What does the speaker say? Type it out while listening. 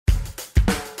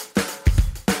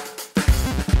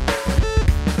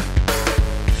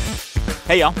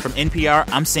Hey, y'all. From NPR,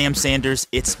 I'm Sam Sanders.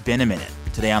 It's been a minute.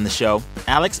 Today on the show,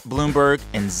 Alex Blumberg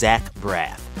and Zach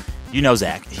Braff. You know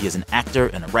Zach. He is an actor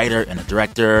and a writer and a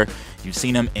director. You've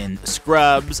seen him in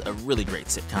Scrubs, a really great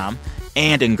sitcom,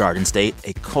 and in Garden State,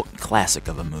 a cult classic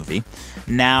of a movie.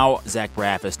 Now, Zach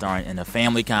Braff is starring in a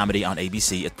family comedy on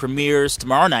ABC. It premieres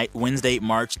tomorrow night, Wednesday,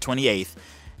 March 28th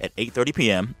at 8:30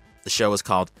 p.m. The show is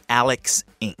called Alex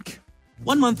Inc.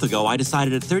 1 month ago, I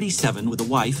decided at 37 with a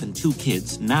wife and 2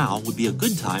 kids, now would be a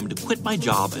good time to quit my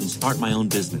job and start my own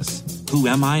business. Who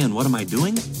am I and what am I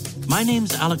doing? My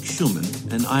name's Alex Schumann,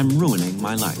 and I'm ruining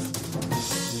my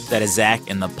life. That is Zach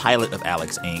in the pilot of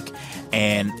Alex Inc.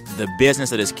 And the business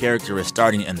that his character is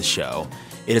starting in the show,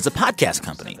 it is a podcast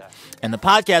company. And the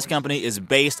podcast company is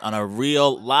based on a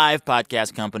real live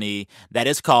podcast company that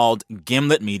is called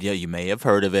Gimlet Media. You may have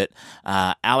heard of it.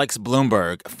 Alex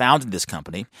Blumberg founded this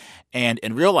company. And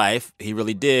in real life, he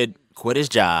really did quit his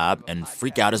job and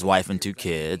freak out his wife and 2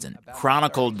 kids and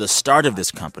chronicled the start of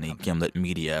this company, Gimlet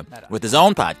Media, with his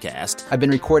own podcast. I've been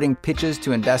recording pitches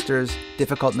to investors,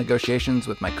 difficult negotiations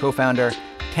with my co-founder,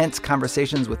 tense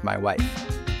conversations with my wife.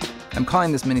 I'm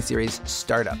calling this miniseries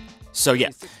Startup. So, yeah,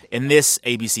 in this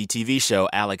ABC TV show,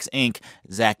 Alex Inc.,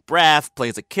 Zach Braff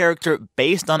plays a character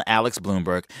based on Alex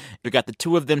Blumberg. We got the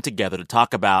two of them together to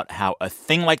talk about how a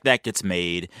thing like that gets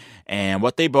made and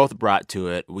what they both brought to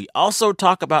it. We also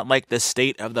talk about, like, the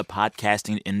state of the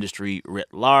podcasting industry writ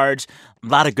large. A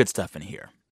lot of good stuff in here.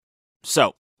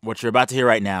 So, what you're about to hear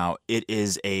right now, it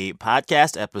is a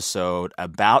podcast episode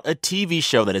about a TV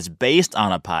show that is based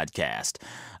on a podcast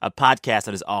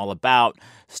that is all about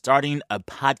starting a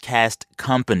podcast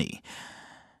company.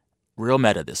 Real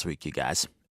meta this week, you guys.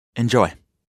 Enjoy.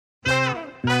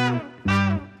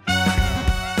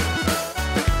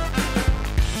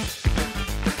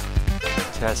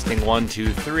 Testing 1,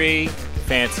 2, 3.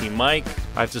 Fancy mic.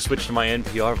 I have to switch to my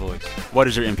NPR voice. What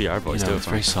is your NPR voice? It's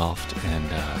very soft and.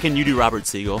 Can you do Robert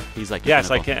Siegel? He's like yes,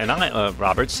 I can. And I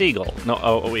Robert Siegel. No,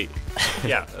 oh wait,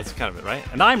 yeah, that's kind of it, right?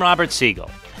 And I'm Robert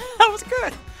Siegel. That was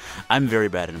good. I'm very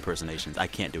bad at impersonations. I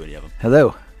can't do any of them.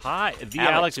 Hello. Hi, the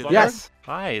Alex Blumberg? Yes.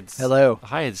 Hi, it's hello.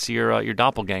 Hi, it's your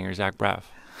doppelganger, Zach Braff.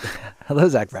 Hello,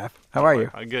 Zach Braff. How are you?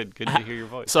 Good to hear your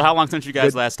voice. So how long since you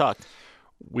guys last talked?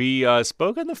 We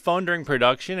spoke on the phone during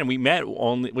production, and we met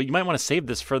only. Well, you might want to save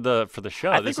this for the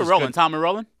show. I think we're rolling. Good. Tom, we're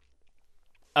rolling?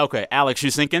 Okay, Alex,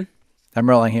 you syncing? I'm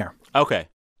rolling here. Okay.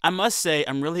 I must say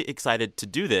I'm really excited to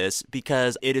do this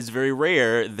because it is very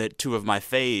rare that 2 of my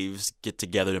faves get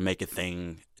together to make a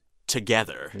thing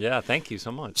together. Yeah, thank you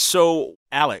so much. So,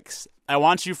 Alex, I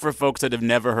want you, for folks that have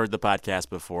never heard the podcast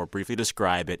before, briefly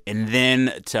describe it and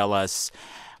then tell us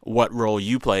what role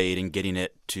you played in getting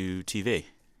it to TV.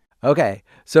 Okay,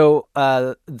 so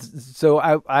I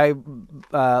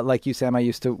like you, Sam, I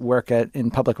used to work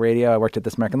in public radio. I worked at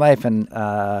This American Life and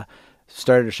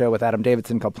started a show with Adam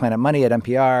Davidson called Planet Money at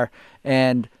NPR.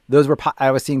 And those were I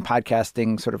was seeing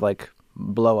podcasting sort of like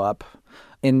blow up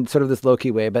in sort of this low-key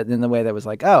way, but in the way that was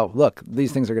like, oh, look,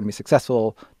 these things are going to be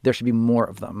successful. There should be more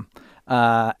of them.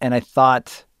 And I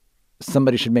thought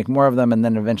somebody should make more of them. And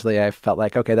then eventually I felt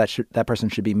like, okay, that person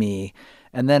should be me.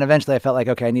 And then eventually I felt like,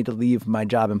 okay, I need to leave my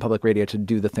job in public radio to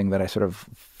do the thing that I sort of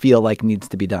feel like needs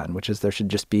to be done, which is there should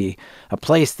just be a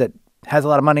place that has a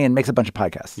lot of money and makes a bunch of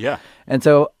podcasts. Yeah. And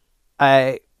so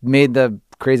I made the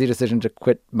crazy decision to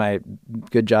quit my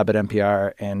good job at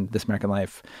NPR and This American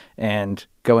Life and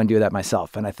go and do that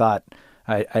myself. And I thought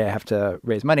I have to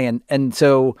raise money. And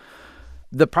so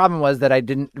the problem was that I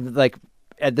didn't like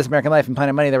at This American Life and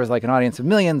Planet Money, there was like an audience of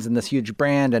millions and this huge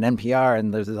brand and NPR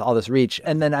and there's all this reach.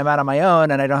 And then I'm out on my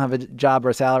own and I don't have a job or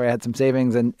a salary. I had some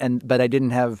savings but I didn't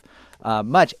have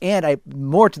much. And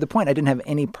more to the point, I didn't have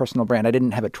any personal brand. I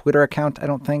didn't have a Twitter account, I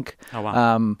don't think. Oh,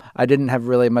 wow. I didn't have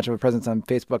really much of a presence on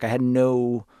Facebook. I had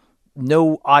no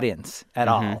audience at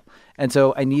all. And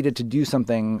so I needed to do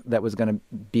something that was going to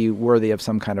be worthy of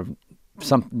some kind of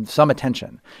some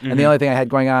attention. And the only thing I had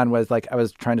going on was like I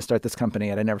was trying to start this company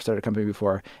and I never started a company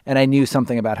before. And I knew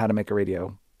something about how to make a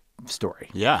radio story.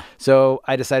 Yeah. So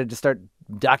I decided to start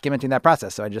documenting that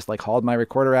process. So I just like hauled my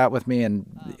recorder out with me. And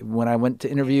when I went to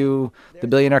interview the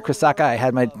billionaire Chris Sacca, I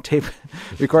had my tape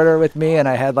recorder with me and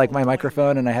I had like my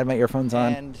microphone and I had my earphones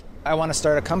on. And I want to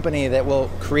start a company that will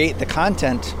create the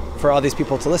content for all these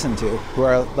people to listen to who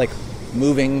are like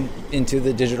moving into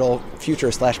the digital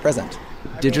future/present.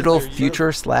 Digital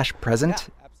future/present?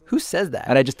 Who says that?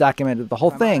 And I just documented the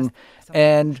whole thing.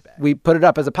 And we put it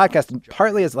up as a podcast,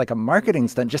 partly as like a marketing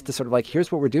stunt, just to sort of like,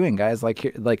 here's what we're doing, guys.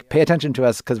 Like pay attention to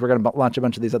us because we're going to launch a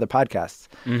bunch of these other podcasts.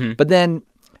 But then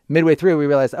midway through, we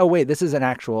realized, oh, wait, this is an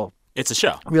actual It's a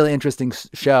show. Really interesting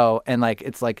show, and like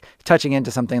it's like touching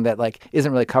into something that like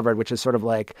isn't really covered, which is sort of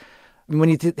like when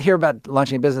you hear about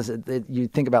launching a business, you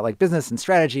think about like business and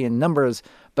strategy and numbers,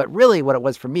 but really what it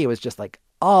was for me was just like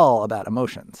all about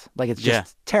emotions. Like it's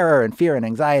just terror and fear and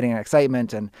anxiety and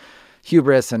excitement and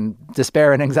hubris and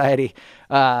despair and anxiety.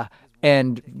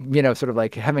 And, you know, sort of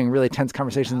like having really tense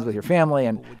conversations with your family.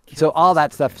 And so all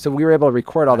that stuff. So we were able to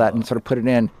record all that and sort of put it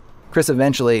in. Chris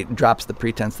eventually drops the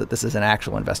pretense that this is an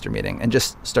actual investor meeting and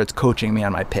just starts coaching me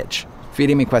on my pitch,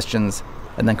 feeding me questions,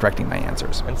 and then correcting my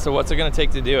answers. And so what's it going to take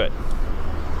to do it?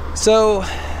 So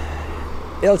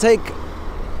it'll take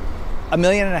 $1.5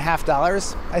 million,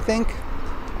 I think.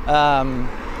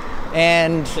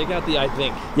 And take out the I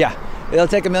think. Yeah. It'll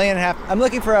take $1.5 million. I'm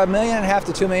looking for $1.5 million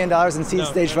to $2 million in seed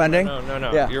stage funding.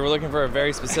 No. Yeah. You're looking for a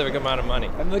very specific amount of money.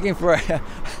 I'm looking for.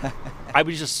 I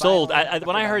was just sold.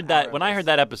 When I heard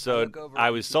that episode,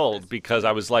 I was sold because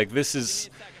I was like, this is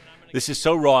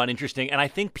so raw and interesting. And I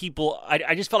think people,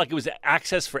 I just felt like it was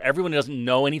access for everyone who doesn't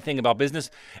know anything about business.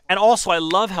 And also, I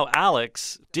love how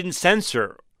Alex didn't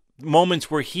censor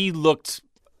moments where he looked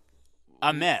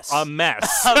a mess. A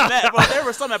mess. Well, there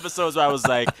were some episodes where I was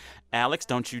like, Alex,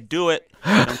 don't you do it.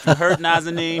 Don't you hurt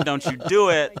Nazanin. Don't you do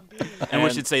it. And we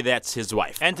should say that's his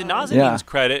wife. And to Nazanin's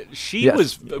credit, she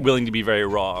was willing to be very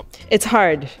raw. It's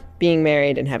hard being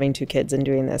married and having 2 kids and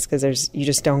doing this because you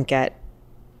just don't get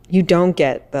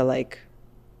the like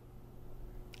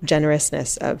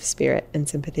generousness of spirit and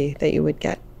sympathy that you would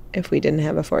get if we didn't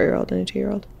have a 4-year-old and a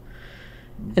 2-year-old.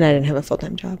 And I didn't have a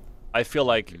full-time job. I feel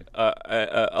like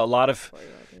a lot of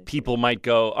people might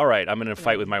go, all right, I'm going to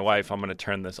fight with my wife. I'm going to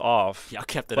turn this off. Y'all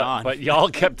kept it on. But y'all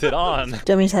kept it on. Do you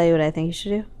want me to tell you what I think you should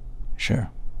do?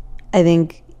 Sure. I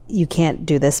think you can't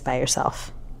do this by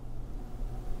yourself.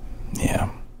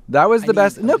 Yeah. That was the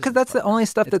best. No, because that's the only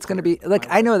stuff that's going to be like,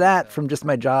 I know that from just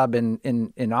my job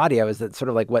in audio is that sort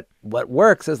of like what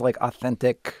works is like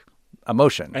authentic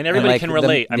emotion. And everybody can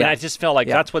relate. I mean, I just felt like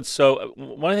that's what's so,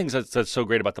 one of the things that's so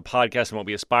great about the podcast and what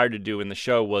we aspired to do in the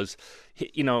show was,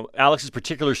 you know, Alex's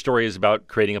particular story is about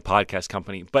creating a podcast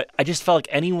company, but I just felt like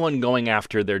anyone going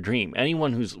after their dream,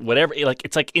 anyone who's whatever, like,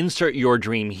 it's like insert your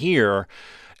dream here.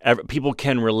 People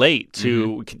can relate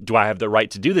to, do I have the right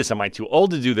to do this? Am I too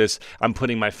old to do this? I'm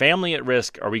putting my family at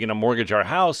risk. Are we going to mortgage our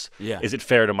house? Yeah. Is it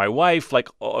fair to my wife, like,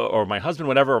 or my husband,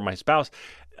 whatever, or my spouse?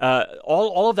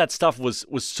 All of that stuff was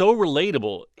so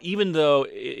relatable, even though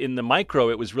in the micro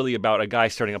it was really about a guy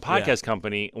starting a podcast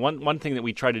company. One thing that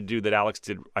we tried to do that Alex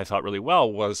did, I thought, really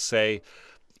well was say,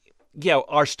 yeah,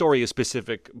 our story is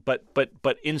specific, but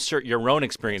insert your own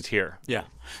experience here. Yeah.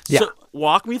 So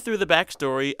walk me through the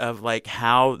backstory of like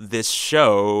how this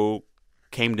show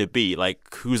came to be.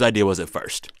 Like, whose idea was it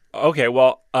first? Okay,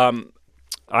 well,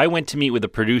 I went to meet with a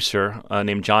producer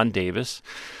named John Davis,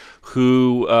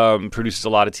 who produces a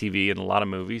lot of TV and a lot of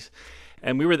movies.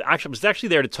 And I was actually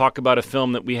there to talk about a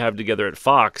film that we have together at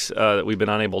Fox that we've been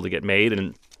unable to get made.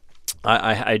 And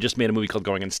I just made a movie called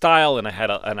Going in Style, and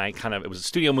it was a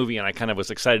studio movie, and I kind of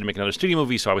was excited to make another studio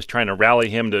movie, so I was trying to rally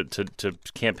him to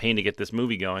campaign to get this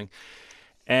movie going.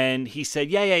 And he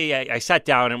said, yeah. I sat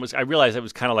down and I realized it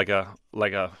was kind of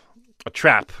like a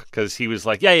trap, because he was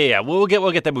like, yeah. We'll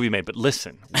get that movie made. But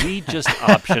listen, we just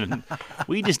optioned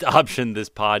this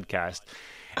podcast.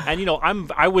 And, you know,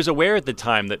 I was aware at the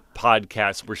time that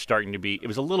podcasts were starting to be, it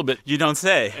was a little bit. You don't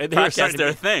say. Podcasts are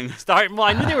a thing. Well,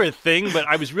 I knew they were a thing, but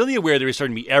I was really aware they were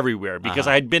starting to be everywhere, because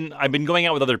I've been going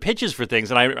out with other pitches for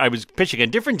things, and I was pitching a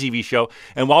different TV show,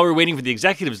 and while we were waiting for the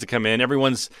executives to come in,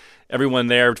 everyone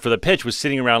there for the pitch was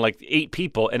sitting around like 8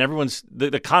 people, and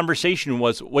the conversation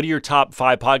was, what are your top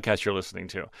 5 podcasts you're listening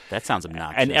to? That sounds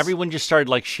obnoxious. And everyone just started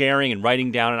like sharing and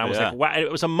writing down, and I was like, wow.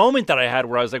 It was a moment that I had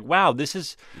where I was like, wow, this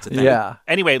is a thing. Yeah.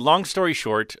 Anyway, long story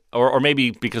short, or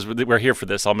maybe because we're here for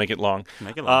this, I'll make it long.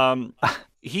 Make it long.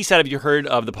 He said, have you heard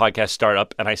of the podcast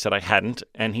Startup? And I said I hadn't.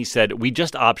 And he said, we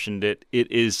just optioned it.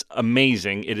 It is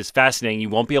amazing. It is fascinating. You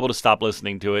won't be able to stop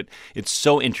listening to it. It's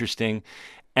so interesting.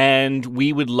 And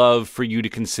we would love for you to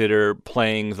consider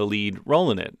playing the lead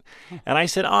role in it. And I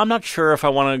said, I'm not sure if I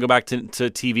want to go back to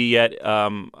TV yet.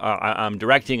 I'm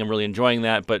directing. I'm really enjoying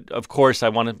that. But, of course, I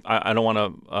don't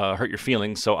want to hurt your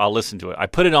feelings, so I'll listen to it. I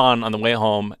put it on the way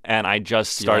home, and I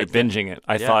just started binging it.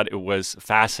 I thought it was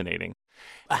fascinating.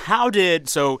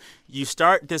 So you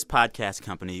start this podcast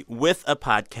company with a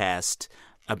podcast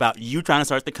about you trying to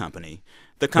start the company.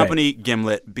 The company,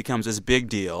 Gimlet, becomes this big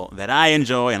deal that I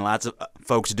enjoy and lots of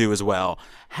folks do as well.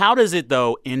 How does it,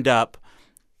 though, end up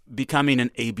becoming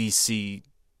an ABC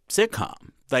sitcom?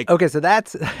 Okay, so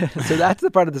that's the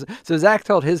part of this. So Zach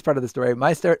told his part of the story.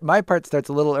 My part starts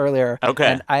a little earlier. Okay,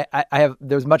 and I have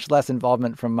there's much less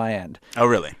involvement from my end. Oh,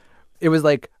 really? it was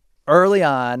like early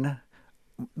on,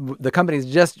 the company's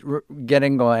just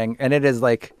getting going, and it is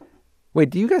like, wait,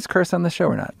 do you guys curse on the show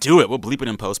or not? Do it. We'll bleep it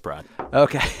in post-prod.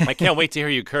 Okay. I can't wait to hear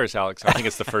you curse, Alex. I think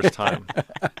it's the first time.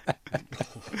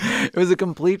 It was a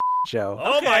complete show.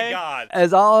 Oh, my God.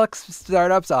 As all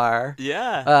startups are.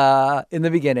 Yeah. In the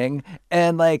beginning.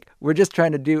 And like, we're just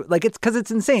trying to do, like, it's because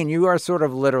it's insane. You are sort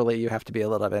of literally, you have to be a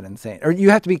little bit insane. Or you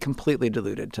have to be completely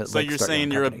deluded to So like, you're start your saying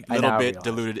own you're company. a little bit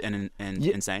deluded and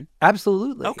insane?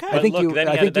 Absolutely. Okay. I think But look, you then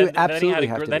he absolutely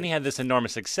have to Then be. he had this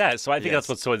enormous success. So I think Yes. that's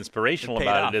what's so inspirational It paid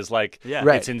about off. it is like, Yeah.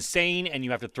 Right. it's insane and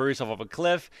you have to throw yourself off a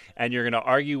cliff and you're going to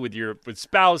argue with your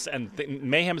spouse and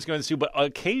mayhem is going to ensue. But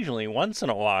occasionally, once in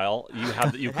a while,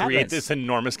 you create happens. this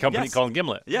enormous company Yes. called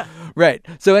Gimlet. Yeah. Right.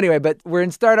 So anyway, but we're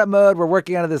in startup mode. We're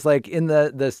working out of this like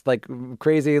this like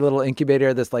crazy little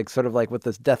incubator, this like sort of like with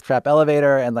this death trap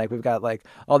elevator, and like we've got like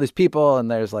all these people,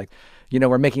 and there's like,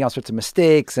 we're making all sorts of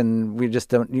mistakes, and we just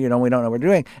don't, we don't know what we're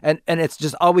doing, and it's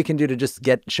just all we can do to just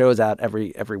get shows out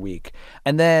every week,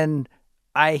 and then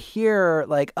I hear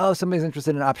like, oh, somebody's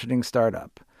interested in optioning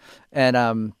startup,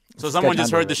 and So someone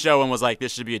just heard the show and was like,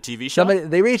 this should be a TV show?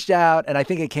 They reached out, and I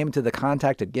think it came to the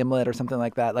contact at Gimlet or something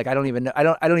like that. Like, I don't even know. I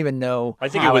don't even know. I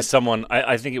think it was someone.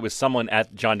 I think it was someone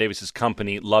at John Davis's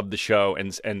company loved the show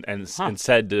and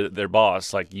said to their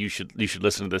boss, like, you should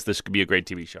listen to this. This could be a great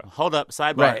TV show. Hold up,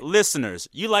 sidebar. Right. Listeners,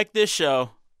 you like this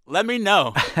show? Let me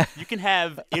know. You can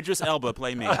have Idris Elba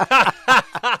play me.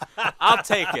 I'll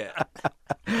take it.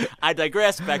 I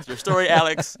digress. Back to your story,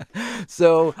 Alex.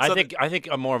 So I think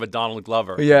I'm more of a Donald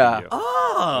Glover. Yeah. than you.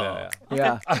 Oh.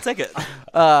 yeah. I'll take it.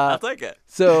 I'll take it.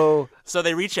 So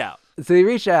they reach out. they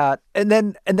reach out, and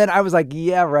then I was like,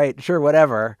 yeah, right, sure,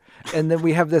 whatever. And then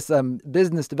we have this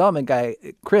business development guy,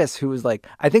 Chris, who was like,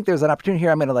 I think there's an opportunity here.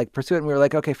 I'm going to like pursue it. And we were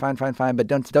like, okay, fine, but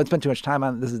don't spend too much time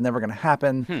on it. This is never going to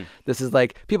happen. This is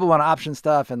like people want to option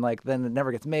stuff, and like then it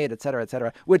never gets made, et cetera, et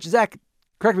cetera. Which, Zach,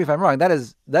 correct me if I'm wrong. That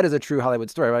is a true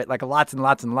Hollywood story, right? Like lots and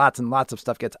lots and lots and lots of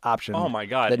stuff gets optioned. Oh my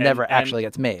God! That never actually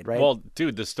gets made, right? Well,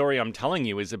 dude, the story I'm telling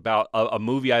you is about a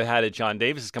movie I had at John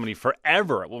Davis's company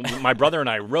forever. My brother and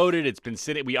I wrote it. It's been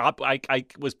sitting. I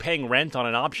was paying rent on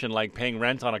an option, like paying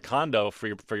rent on a condo for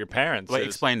your parents. Wait,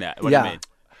 explain that. What Yeah. do you mean?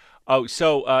 Oh,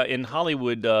 so in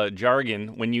Hollywood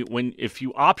jargon, if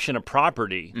you option a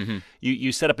property,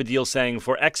 you set up a deal saying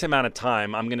for X amount of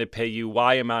time, I'm going to pay you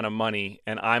Y amount of money,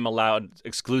 and I'm allowed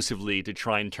exclusively to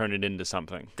try and turn it into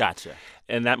something. Gotcha.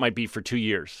 And that might be for 2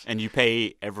 years. And you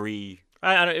pay every...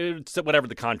 It's whatever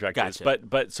the contract is, Gotcha.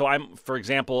 but so I'm, for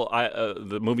example,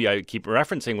 the movie I keep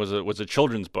referencing was a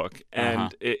children's book,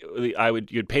 and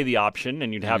you'd pay the option,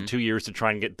 and you'd have 2 years to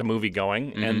try and get the movie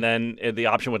going, and then the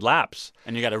option would lapse,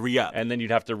 And you got to re-up. and then you'd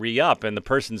have to re-up, and the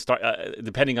person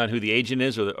depending on who the agent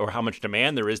is or how much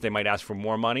demand there is, they might ask for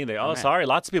more money. Sorry,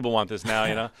 lots of people want this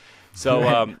now,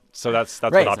 So so that's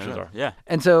Right. what options are. Yeah.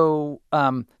 And so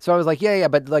I was like, yeah,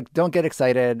 but like, don't get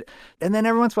excited. And then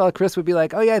every once in a while, Chris would be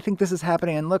like, oh yeah, I think this is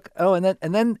happening. And look, and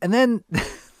then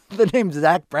the name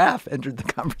Zach Braff entered the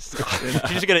conversation.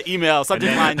 You just get an email,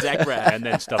 subject line, Zach Braff. And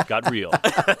then stuff got real.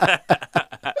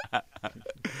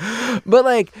 But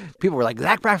like, people were like,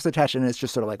 Zach Braff's attached, and it's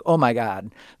just sort of like, oh my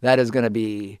God, that is going to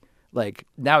be like,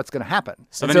 now it's going to happen.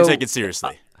 So And then you take it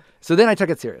seriously. So then I took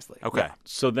it seriously. Okay.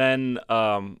 So then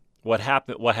what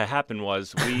had happened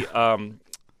was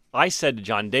I said to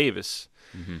John Davis,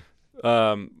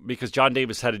 because John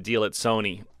Davis had a deal at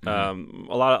Sony.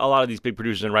 A lot of these big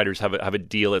producers and writers have a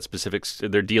deal at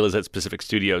their deal is at specific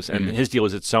studios, and his deal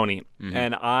was at Sony.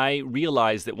 And I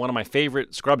realized that one of my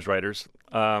favorite Scrubs writers,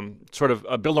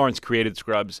 Bill Lawrence created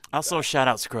Scrubs. Also, shout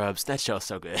out Scrubs. That show's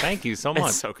so good. Thank you so much.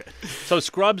 It's so good. So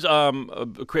Scrubs,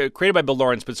 created by Bill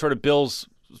Lawrence, but sort of Bill's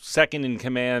second in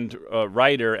command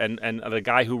writer, and the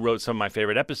guy who wrote some of my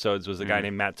favorite episodes was a guy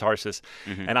named Matt Tarsis.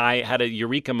 And I had a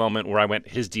eureka moment where I went,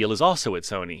 his deal is also at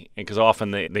Sony, because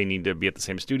often they need to be at the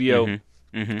same studio,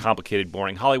 complicated,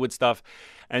 boring Hollywood stuff.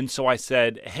 And so I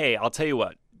said, hey, I'll tell you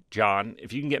what, John,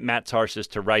 if you can get Matt Tarsis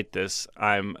to write this,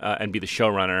 and be the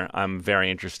showrunner, I'm very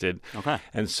interested. Okay.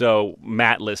 And so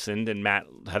Matt listened, and Matt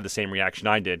had the same reaction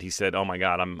I did. He said, "Oh my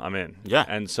God, I'm in." Yeah.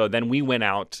 And so then we went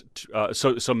out.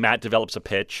 So Matt develops a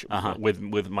pitch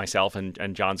with myself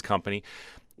and John's company.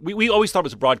 We always thought it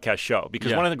was a broadcast show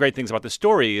because one of the great things about the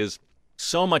story is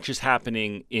so much is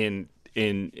happening in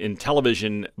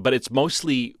television, but it's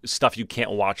mostly stuff you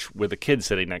can't watch with a kid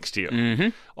sitting next to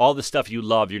you. All the stuff you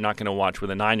love, you're not going to watch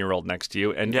with a 9-year-old next to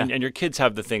you, and your kids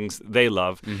have the things they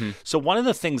love. So one of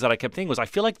the things that I kept thinking was, I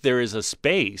feel like there is a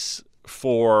space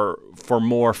for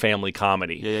more family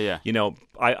comedy. Yeah. You know,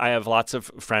 I have lots of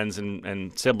friends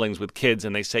and siblings with kids,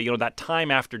 and they say, you know, that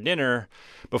time after dinner,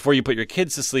 before you put your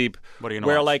kids to sleep, What are you gonna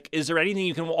where watch? like, is there anything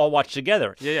you can all watch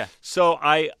together? Yeah. So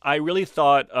I really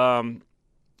thought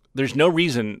there's no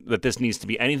reason that this needs to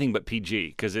be anything but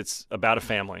PG because it's about a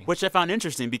family. Which I found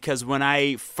interesting because when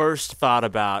I first thought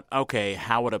about, okay,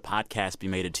 how would a podcast be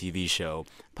made a TV show?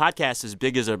 Podcasts, as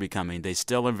big as they're becoming, they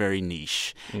still are very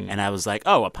niche. And I was like,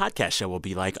 oh, a podcast show will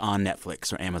be like on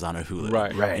Netflix or Amazon or Hulu.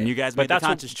 Right. And you guys made the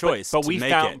conscious choice but to we make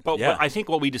found, it. But Yeah. what I think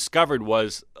what we discovered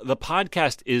was the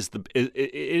podcast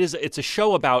it's a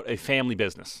show about a family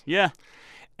business. Yeah.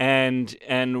 And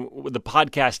the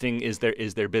podcasting is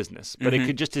their business, but it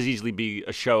could just as easily be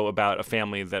a show about a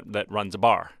family that runs a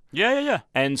bar. Yeah.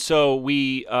 And so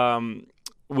we thought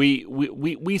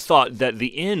that the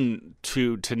in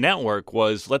to network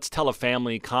was let's tell a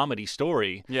family comedy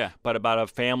story, but about a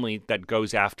family that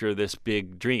goes after this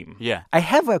big dream. Yeah. I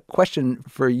have a question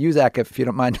for you, Zach, if you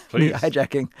don't mind me Please.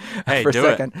 hijacking Hey, for a do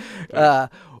it. second.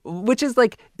 Which is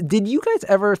like, did you guys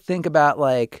ever think about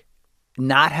like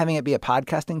not having it be a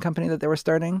podcasting company that they were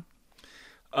starting?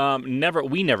 Never.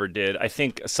 We never did. I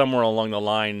think somewhere along the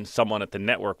line, someone at the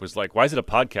network was like, "Why is it a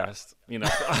podcast?" You know.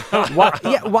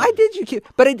 Why did you keep?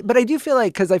 But I do feel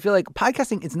like, because I feel like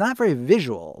podcasting, it's not very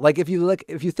visual. Like if you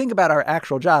think about our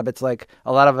actual job, it's like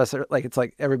a lot of us are like, it's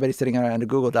like everybody sitting around a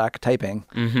Google Doc typing,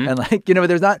 and like, you know,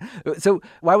 there's not. So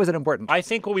why was it important? I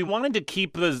think we wanted to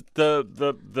keep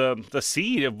the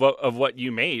seed of what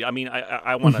you made. I mean,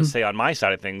 I want to say on my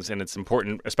side of things, and it's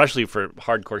important, especially for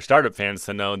hardcore startup fans,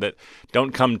 to know that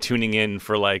don't come tuning in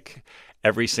for like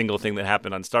every single thing that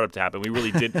happened on Startup to happen. We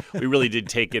really did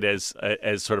take it as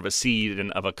sort of a seed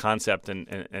and of a concept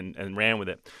and ran with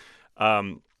it.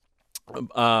 But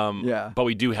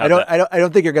we do have. I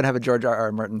don't think you're going to have a George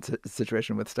R.R. Martin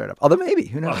situation with startup. Although maybe,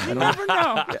 who knows? I don't never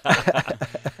know.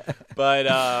 But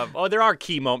there are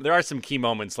some key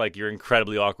moments, like your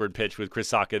incredibly awkward pitch with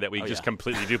Chris Sacca that we just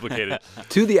completely duplicated.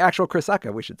 To the actual Chris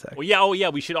Sacca, we should say. Well, yeah.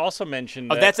 We should also mention.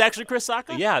 Oh, that's actually Chris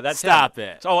Sacca? Yeah, that's Stop him.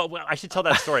 it. So I should tell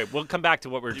that story. We'll come back to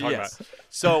what we were talking about.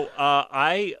 So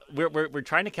we're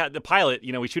trying to catch the pilot.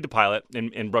 You know, we shoot a pilot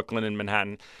in Brooklyn and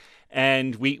Manhattan.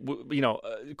 And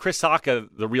Chris Sacca,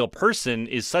 the real person,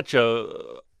 is such a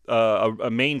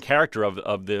main character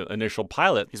of the initial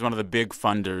pilot. He's one of the big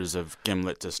funders of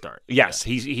Gimlet to start. Yes,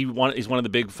 he's one of the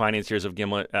big financiers of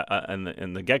Gimlet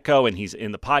in the get-go, and he's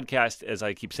in the podcast, as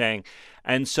I keep saying.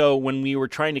 And so when we were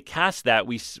trying to cast that,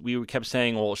 we kept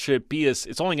saying, well, should it be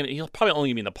he'll probably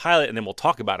only be in the pilot, and then we'll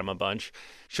talk about him a bunch.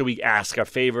 Should we ask a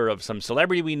favor of some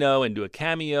celebrity we know and do a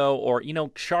cameo? Or,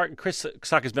 Chris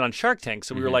Sacca's been on Shark Tank,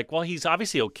 so we were like, well, he's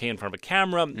obviously okay in front of a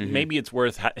camera. Maybe it's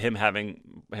worth having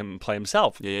him play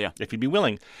himself, if he'd be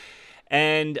willing.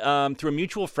 And through a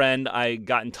mutual friend, I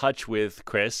got in touch with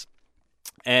Chris,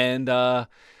 and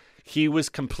he was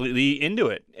completely into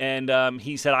it. And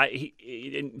he said,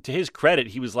 to his credit,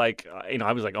 he was like,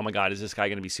 I was like, oh my God, is this guy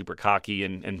going to be super cocky?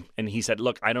 And he said,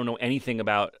 look, I don't know anything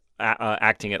about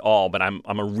acting at all, but I'm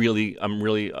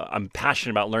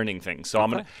passionate about learning things.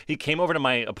 So he came over to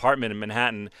my apartment in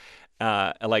Manhattan,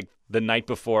 like the night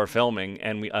before filming,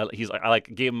 and I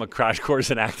gave him a crash course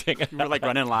in acting. You were like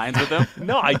running lines with him?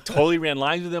 No, I totally ran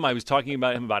lines with him. I was talking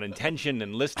about him about intention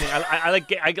and listening. I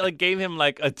gave him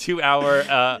like a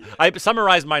 2-hour. I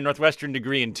summarized my Northwestern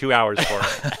degree in 2 hours for him.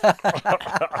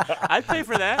 I'd pay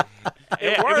for that.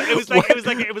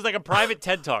 It was like a private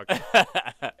TED talk,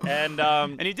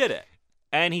 and he did it.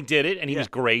 And he did it, and he was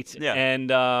great. Yeah.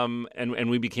 And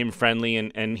we became friendly,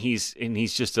 and he's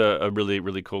just a really,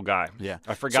 really cool guy. Yeah.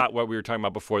 I forgot what we were talking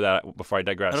about before I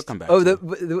digressed. It'll come back. Oh,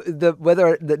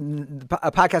 whether a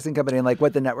podcasting company and like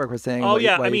what the network was saying. Oh,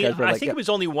 yeah. I think it was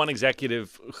only one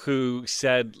executive who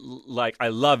said, like, I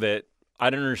love it. I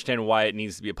don't understand why it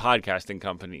needs to be a podcasting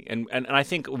company. And I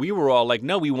think we were all like,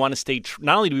 no, we want to stay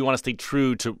not only do we want to stay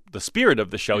true to the spirit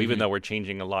of the show, even though we're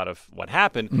changing a lot of what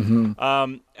happened.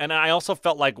 And I also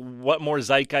felt like, what more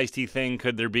zeitgeisty thing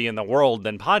could there be in the world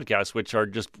than podcasts, which are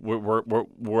just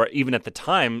were even at the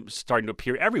time starting to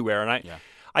appear everywhere. And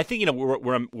I think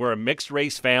we're a mixed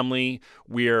race family.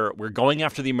 We're going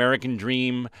after the American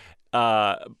dream.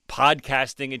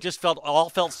 Podcasting, it just felt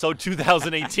so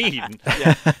 2018.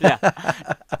 Yeah.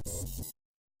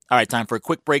 All right, time for a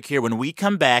quick break here. When we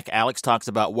come back, Alex talks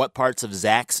about what parts of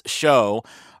Zach's show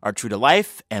are true to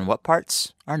life and what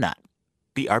parts are not.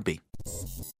 BRB.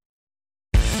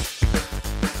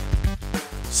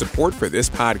 Support for this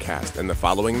podcast and the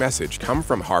following message come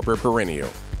from Harper Perennial,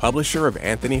 publisher of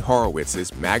Anthony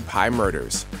Horowitz's Magpie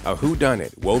Murders, a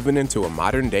whodunit woven into a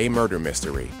modern-day murder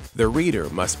mystery. The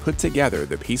reader must put together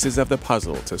the pieces of the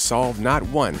puzzle to solve not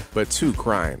one, but 2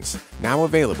 crimes. Now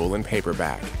available in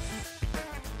paperback.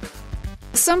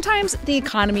 Sometimes the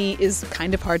economy is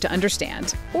kind of hard to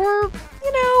understand, or,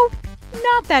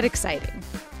 not that exciting.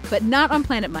 But not on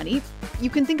Planet Money. You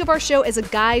can think of our show as a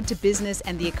guide to business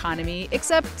and the economy,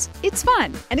 except it's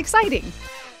fun and exciting.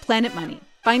 Planet Money.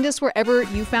 Find us wherever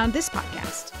you found this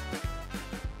podcast.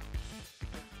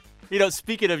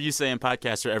 Speaking of you saying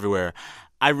podcasts are everywhere,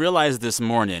 I realized this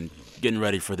morning, getting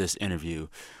ready for this interview,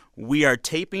 we are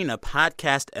taping a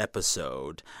podcast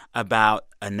episode about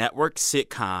a network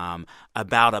sitcom,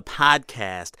 about a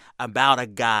podcast, about a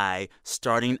guy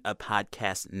starting a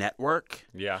podcast network.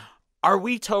 Yeah. Are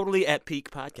we totally at peak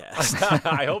podcast?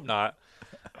 I hope not.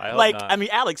 Not. I mean,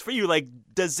 Alex, for you,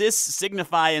 does this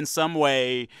signify in some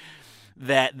way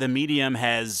that the medium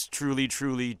has truly,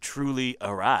 truly, truly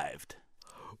arrived?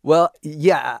 Well,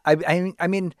 yeah. I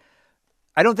mean,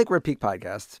 I don't think we're at peak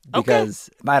podcast because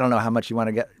I don't know how much you want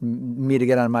to get me to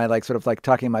get on my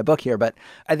talking in my book here, but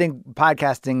I think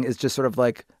podcasting is just sort of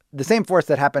like the same force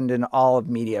that happened in all of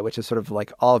media, which is sort of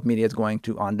like all of media is going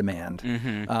to on demand,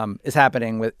 is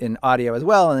happening in audio as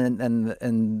well,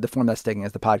 and the form that's taking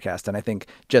is the podcast. And I think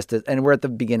and we're at the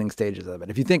beginning stages of it.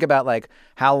 If you think about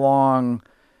how long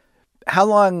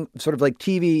sort of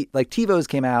TiVos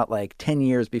came out 10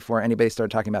 years before anybody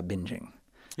started talking about binging.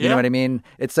 You know what I mean?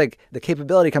 It's like the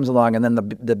capability comes along and then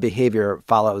the behavior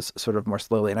follows sort of more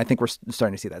slowly. And I think we're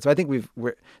starting to see that. So I think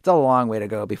it's a long way to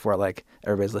go before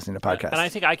everybody's listening to podcasts. And I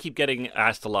think I keep getting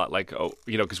asked a lot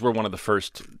because we're one of the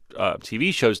first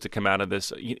TV shows to come out of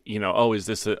this, is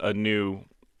this a new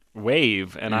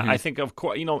wave? And I think, of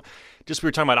course, just we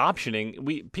were talking about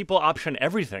optioning. People option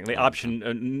everything. They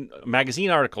option magazine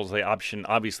articles. They option,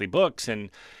 obviously, books and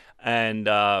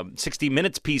 60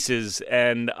 Minutes pieces,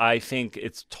 and I think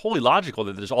it's totally logical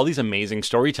that there's all these amazing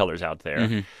storytellers out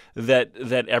there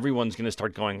that everyone's going to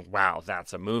start going, wow,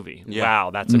 that's a movie. Yeah. Wow,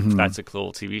 that's a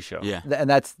cool TV show. Yeah, and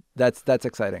that's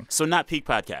exciting. So not peak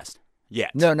podcast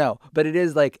yet. No, but it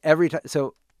is every time.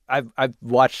 So I've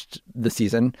watched the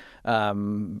season,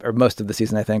 or most of the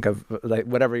season, I think, of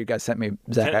whatever you guys sent me,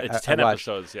 Zach. It's 10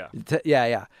 episodes, yeah.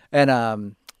 Yeah.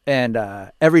 And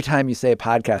every time you say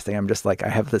podcasting, I'm just I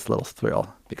have this little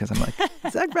thrill because I'm like,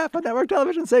 Zach Braff on network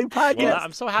television saying podcast. Well,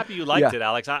 I'm so happy you liked it,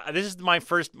 Alex. This is my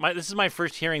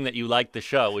first hearing that you liked the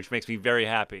show, which makes me very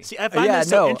happy. See, I find that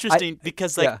so interesting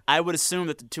because I would assume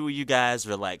that the two of you guys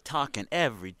are talking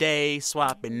every day,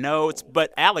 swapping notes.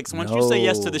 But Alex, once you say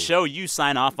yes to the show, you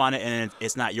sign off on it, and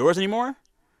it's not yours anymore.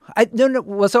 No.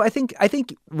 Well, so I think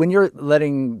when you're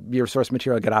letting your source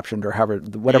material get optioned or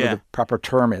whatever the proper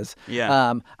term is,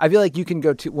 I feel like you can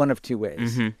go one of two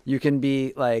ways. You can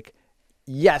be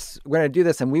yes, we're going to do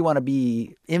this, and we want to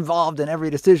be involved in every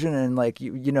decision,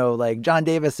 and John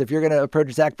Davis, if you're going to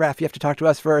approach Zach Braff, you have to talk to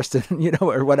us first, and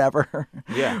or whatever.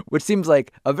 Yeah, which seems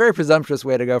like a very presumptuous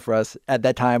way to go for us at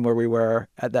that time where we were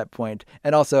at that point,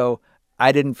 and also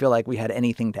I didn't feel like we had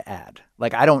anything to add.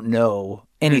 I don't know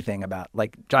anything about,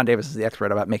 John Davis is the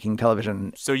expert about making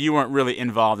television. So you weren't really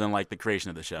involved in, the creation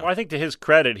of the show? Well, I think to his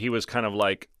credit, he was kind of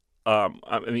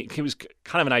he was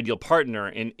kind of an ideal partner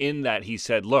in that he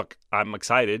said, look, I'm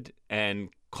excited and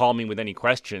call me with any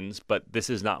questions, but this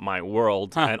is not my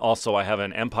world. And also I have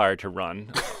an empire to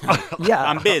run. Yeah.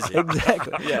 I'm busy.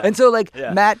 Exactly. Yeah. And so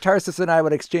Matt Tarsus and I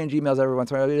would exchange emails every once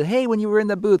in a while. Like, hey, when you were in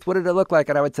the booth, what did it look like?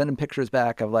 And I would send him pictures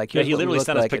back of he literally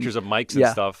sent us pictures of mics and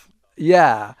stuff.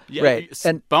 Yeah, right.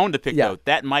 And bone to pick though.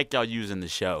 That mic y'all use in the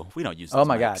show, we don't use. Those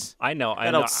my mics. God, I know.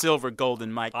 That old silver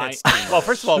golden mic. Well,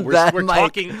 first of all, we're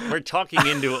talking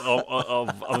into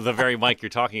of the very mic you're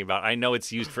talking about. I know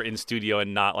it's used for in studio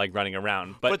and not running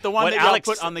around. But the one that Alex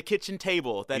put on the kitchen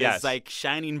table that is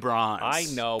shining bronze. I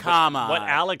know. Come on. What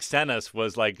Alex sent us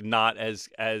was not as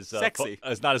sexy,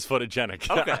 not as photogenic.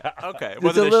 Okay.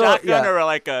 Was it a shotgun or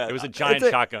It was a giant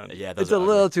shotgun. Yeah, it's a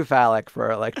little too phallic for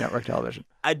network television.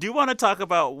 I do want to talk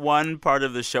about one part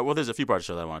of the show. Well, there's a few parts of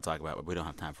the show that I want to talk about, but we don't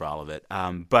have time for all of it.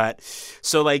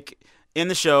 In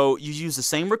the show, you use the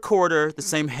same recorder, the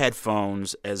same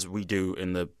headphones as we do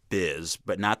in the biz,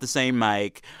 but not the same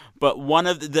mic. But one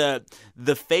of the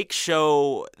fake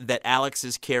show that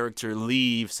Alex's character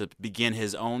leaves to begin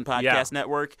his own podcast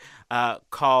network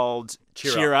called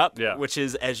Cheer Up, which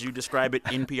is, as you describe it,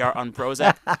 NPR on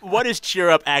Prozac. What is Cheer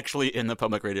Up actually in the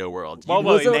public radio world?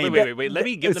 Wait. Let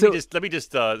me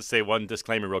just say one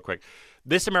disclaimer real quick.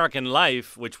 This American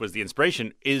Life, which was the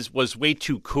inspiration, was way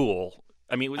too cool.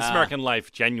 I mean, This American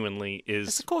Life genuinely is...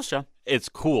 It's a cool show. It's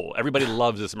cool. Everybody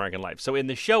loves This American Life. So in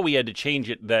the show, we had to change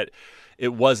it that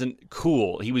it wasn't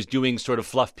cool. He was doing sort of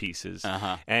fluff pieces.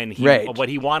 And what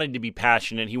he wanted to be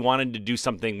passionate, he wanted to do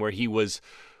something where he was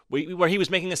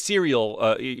making a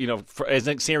serial, as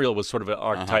a serial was sort of an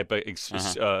archetype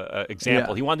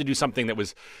example. He wanted to do something that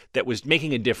was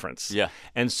making a difference. Yeah.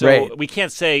 And so we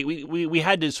can't say, we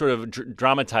had to sort of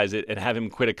dramatize it and have him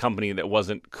quit a company that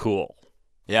wasn't cool.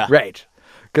 Yeah. Right.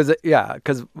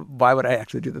 Because why would I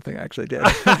actually do the thing I actually did?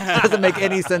 It doesn't make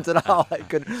any sense at all.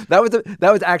 That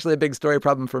was actually a big story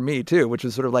problem for me too, which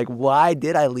was sort of like, why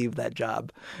did I leave that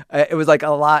job? It was like a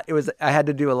lot. I had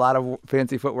to do a lot of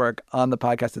fancy footwork on the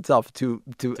podcast itself to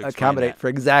accommodate for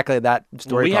exactly that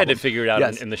story. We problem. had to figure it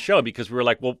out in the show because we were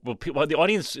like, well, the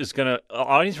audience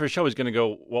for a show is gonna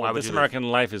go, well, This American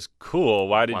Life is cool.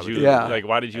 Why did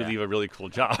you leave a really cool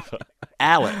job?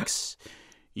 Alex,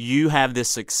 you have this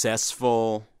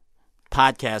successful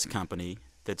podcast company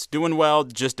that's doing well,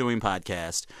 just doing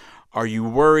podcasts. Are you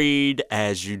worried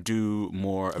as you do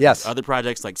more of these other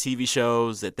projects like TV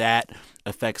shows that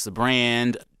affects the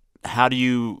brand? How do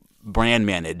you brand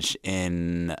manage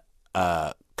in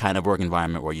a kind of work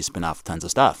environment where you spin off tons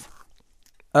of stuff?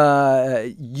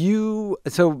 I mean,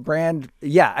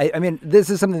 this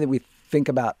is something that we think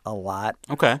about a lot.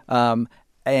 Okay.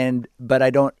 But I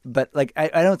don't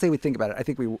say we think about it. I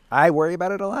think I worry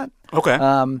about it a lot. Okay.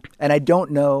 And I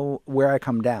don't know where I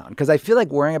come down because I feel like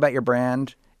worrying about your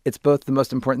brand, it's both the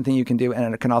most important thing you can do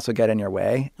and it can also get in your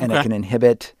way and it can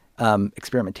inhibit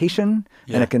experimentation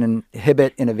and it can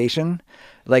inhibit innovation.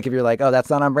 Like if you're like, oh,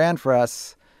 that's not on brand for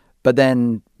us, but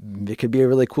then it could be a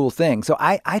really cool thing. So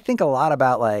I think a lot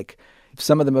about like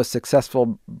some of the most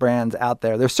successful brands out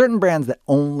there. There's certain brands that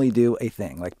only do a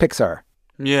thing, like Pixar.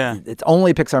 Yeah. It's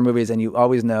only Pixar movies, and you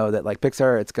always know that, like,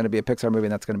 Pixar, it's going to be a Pixar movie,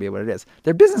 and that's going to be what it is.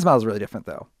 Their business model is really different,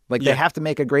 though. Like, they have to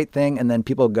make a great thing, and then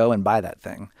people go and buy that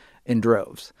thing in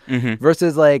droves. Mm-hmm.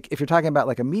 Versus, like, if you're talking about,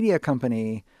 like, a media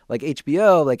company like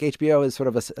HBO is sort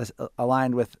of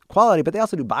aligned with quality, but they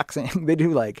also do boxing. They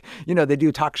do, like, they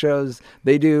do talk shows.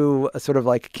 They do a sort of,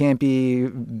 like, campy,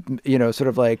 sort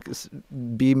of, like,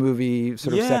 B-movie,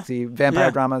 sort of sexy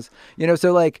vampire dramas.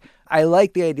 So, like, I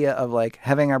like the idea of, like,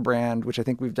 having our brand, which I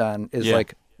think we've done, is,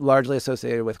 like, largely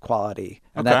associated with quality,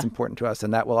 and that's important to us,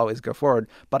 and that will always go forward.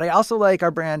 But I also like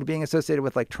our brand being associated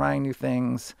with, like, trying new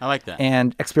things. I like that.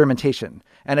 And experimentation.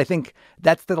 And I think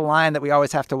that's the line that we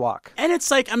always have to walk. And it's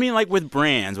like, I mean, like with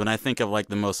brands, when I think of, like,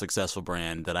 the most successful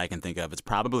brand that I can think of, it's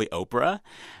probably Oprah.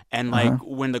 And, like,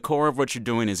 when the core of what you're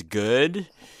doing is good,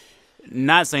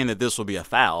 not saying that this will be a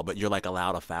foul, but you're, like,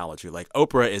 allowed a foul or two. Like,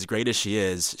 Oprah, as great as she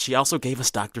is, she also gave us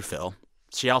Dr. Phil.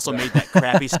 She also made that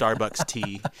crappy Starbucks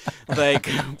tea. Like,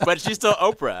 but she's still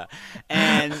Oprah.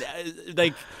 And,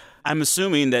 like, I'm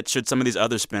assuming that should some of these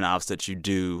other spinoffs that you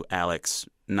do, Alex,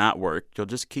 not work, you'll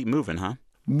just keep moving, huh?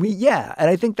 And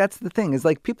I think that's the thing is,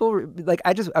 like, people, like,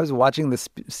 I was watching this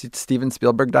Steven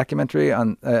Spielberg documentary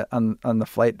on the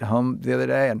flight home the other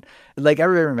day, and, like,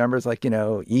 everybody remembers, like,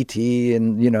 E.T.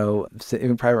 and,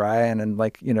 Saving Private Ryan and,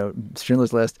 like,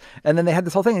 Schindler's List. And then they had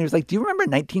this whole thing, and he was like, do you remember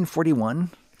 1941?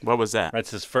 What was that?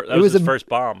 That's his first. That was his first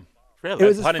bomb. Really? It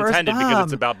was his pun first intended bomb. because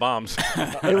it's about bombs.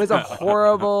 It was a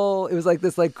horrible. It was like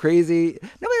this, like, crazy.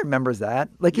 Nobody remembers that.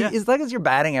 Like, as long as your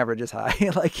batting average is high,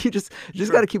 like, you just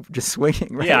got to keep just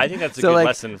swinging. Right? Yeah, I think that's a good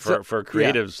lesson for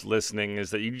creatives listening is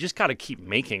that you just got to keep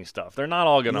making stuff. They're not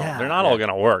all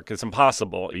gonna work. It's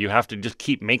impossible. You have to just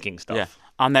keep making stuff. Yeah.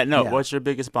 On that note, what's your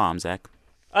biggest bomb, Zach?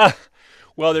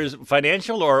 Well, there's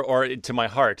financial or to my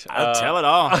heart. I'll tell it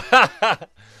all.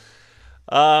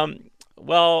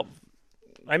 Well,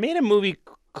 I made a movie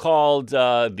called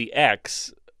The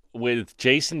X with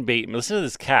Jason Bateman. Listen to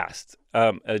this cast.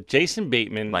 Jason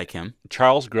Bateman. Like him.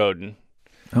 Charles Grodin.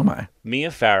 Oh, my.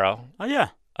 Mia Farrow. Oh, yeah.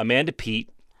 Amanda Peet.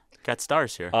 Got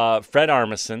stars here. Fred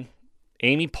Armisen.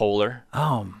 Amy Poehler.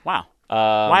 Oh, wow.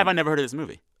 Why have I never heard of this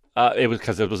movie? It was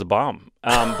because it was a bomb.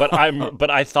 But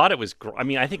I thought it was. I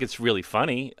mean, I think it's really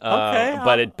funny.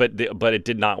 But it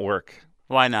did not work.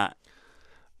 Why not?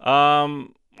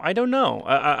 I don't know.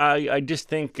 I just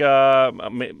think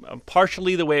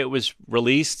partially the way it was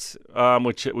released,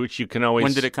 which you can always.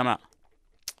 When did it come out?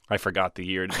 I forgot the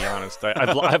year, to be honest.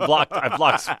 I've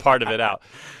blocked part of it out,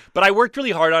 but I worked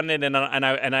really hard on it, and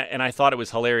I thought it was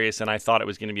hilarious, and I thought it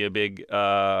was going to be a big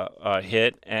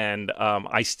hit. And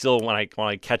I still, when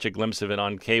I catch a glimpse of it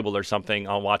on cable or something,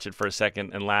 I'll watch it for a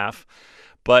second and laugh.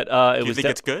 But Do you think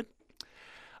it's good?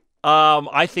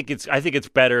 I think it's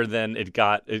better than it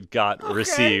got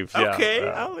received. Yeah. Okay,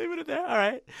 I'll leave it at that. All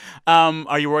right.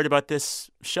 Are you worried about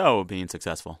this show being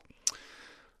successful?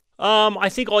 I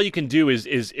think all you can do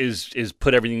is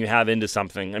put everything you have into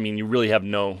something. I mean, you really have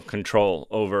no control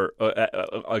over.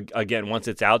 Again, once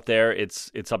it's out there,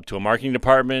 it's up to a marketing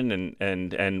department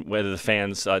and whether the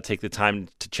fans take the time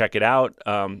to check it out.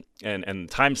 And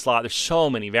time slot. There's so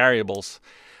many variables.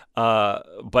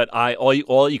 But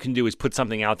all you can do is put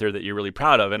something out there that you're really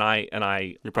proud of.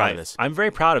 You're proud of this. I'm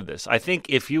very proud of this. I think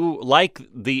if you like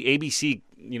the ABC,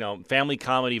 family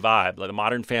comedy vibe, like the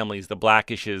Modern Families, the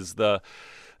Blackishes, the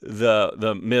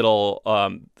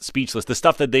middle, Speechless, the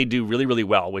stuff that they do really, really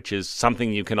well, which is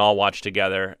something you can all watch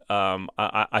together.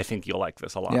 I think you'll like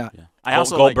this a lot. Yeah. I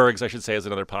also Goldberg's, I should say, is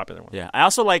another popular one. Yeah. I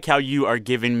also like how you are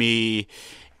giving me,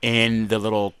 in the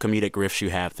little comedic riffs you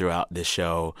have throughout this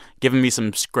show, giving me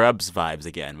some Scrubs vibes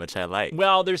again, which I like.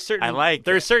 Well, there's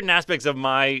certain aspects of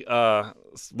my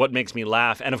what makes me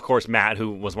laugh, and of course Matt,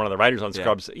 who was one of the writers on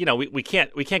Scrubs. We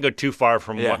can't go too far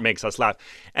from what makes us laugh,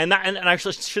 and I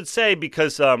should say,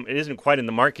 because it isn't quite in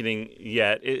the marketing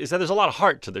yet, is that there's a lot of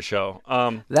heart to the show.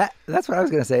 That's what I was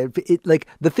going to say. Like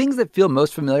the things that feel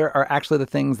most familiar are actually the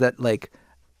things that, like,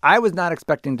 I was not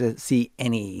expecting to see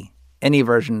any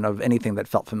version of anything that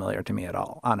felt familiar to me at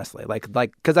all, honestly.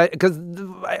 Because I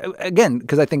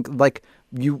think, like,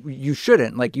 you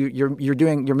shouldn't, like,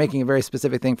 you're making a very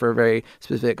specific thing for a very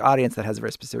specific audience that has a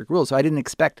very specific rule. So I didn't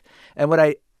expect, and what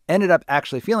I ended up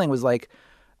actually feeling was like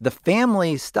the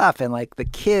family stuff and like the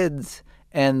kids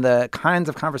and the kinds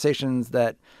of conversations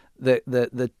that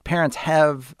the parents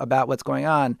have about what's going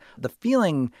on. The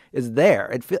feeling is there.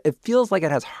 It feels like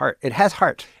it has heart. It has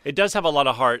heart. It does have a lot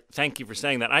of heart. Thank you for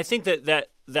saying that. I think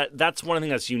that's one thing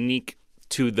that's unique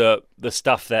to the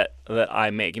stuff that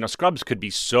I make. Scrubs could be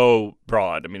so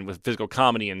broad. I mean, with physical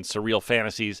comedy and surreal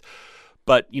fantasies.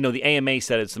 But, the AMA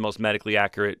said it's the most medically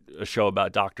accurate show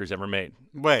about doctors ever made.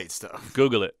 Wait, stuff.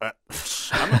 Google it. I'm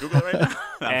going to Google it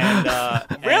right now.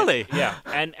 Really? Yeah.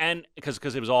 And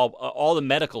because it was all the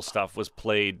medical stuff was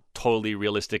played totally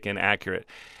realistic and accurate.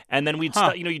 And then we'd,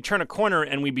 you'd turn a corner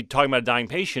and we'd be talking about a dying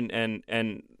patient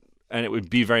and it would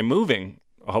be very moving,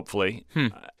 hopefully.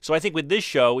 So I think with this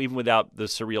show, even without the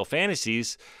surreal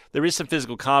fantasies, there is some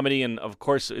physical comedy, and of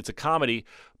course it's a comedy.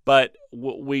 But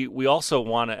we also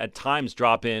want to at times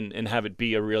drop in and have it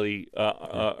be a really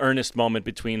earnest moment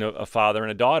between a father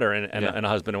and a daughter and a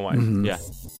husband and wife. Mm-hmm. Yeah.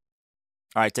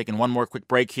 All right, taking one more quick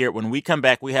break here. When we come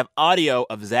back, we have audio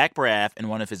of Zach Braff in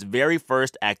one of his very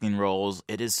first acting roles.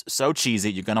 It is so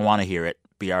cheesy, you're going to want to hear it.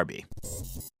 BRB.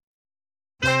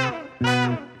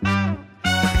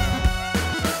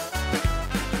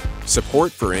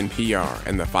 Support for NPR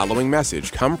and the following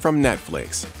message come from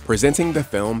Netflix, presenting the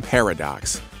film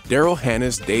Paradox. Daryl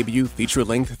Hannah's debut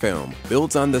feature-length film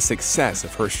builds on the success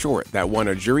of her short that won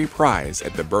a jury prize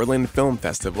at the Berlin Film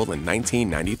Festival in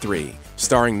 1993.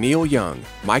 Starring Neil Young,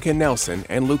 Micah Nelson,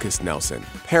 and Lucas Nelson,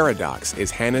 Paradox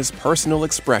is Hannah's personal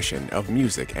expression of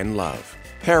music and love.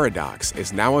 Paradox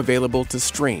is now available to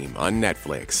stream on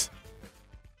Netflix.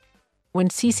 When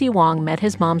C.C. Wong met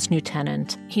his mom's new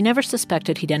tenant, he never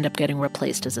suspected he'd end up getting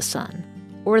replaced as a son,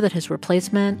 or that his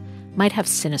replacement might have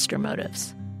sinister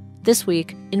motives. This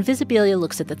week, Invisibilia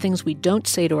looks at the things we don't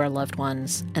say to our loved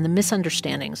ones and the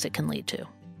misunderstandings it can lead to.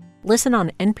 Listen on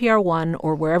NPR One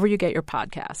or wherever you get your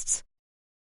podcasts.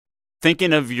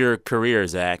 Thinking of your career,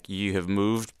 Zach, you have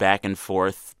moved back and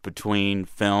forth between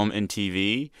film and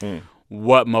TV.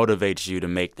 What motivates you to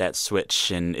make that switch?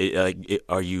 And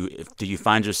do you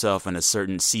find yourself in a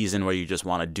certain season where you just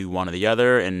want to do one or the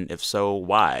other? And if so,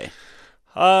 why?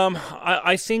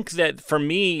 I think that for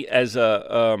me, it's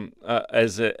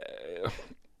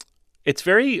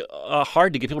very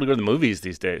hard to get people to go to the movies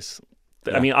these days.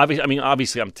 Yeah. I mean,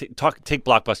 obviously, take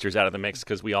blockbusters out of the mix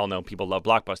because we all know people love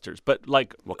blockbusters. But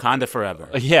like Wakanda Forever.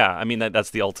 Yeah, I mean that's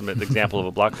the ultimate example of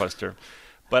a blockbuster.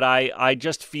 But I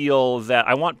just feel that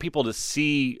I want people to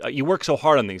see. You work so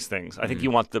hard on these things. I think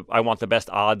I want the best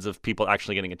odds of people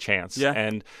actually getting a chance. Yeah.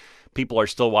 And people are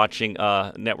still watching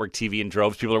network TV in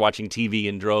droves. People are watching TV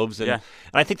in droves. And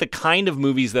I think the kind of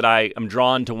movies that I am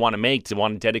drawn to want to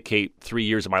want to dedicate 3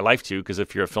 years of my life to, because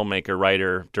if you're a filmmaker,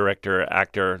 writer, director,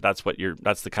 actor, that's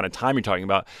the kind of time you're talking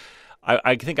about.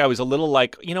 I think I was a little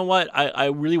like, you know what? I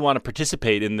really want to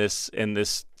participate in this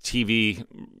TV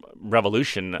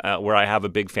revolution where I have a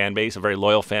big fan base, a very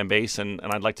loyal fan base, and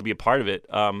I'd like to be a part of it.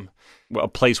 A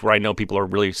place where I know people are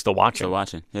really still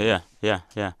watching. Yeah.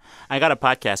 I got a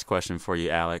podcast question for you,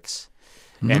 Alex.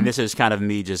 Mm-hmm. And this is kind of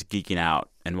me just geeking out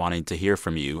and wanting to hear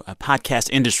from you, a podcast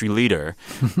industry leader.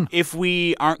 If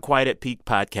we aren't quite at peak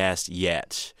podcast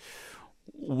yet,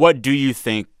 what do you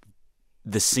think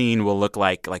the scene will look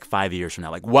like 5 years from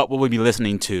now? Like, what will we be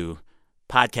listening to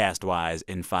podcast-wise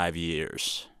in 5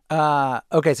 years?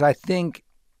 Okay, so I think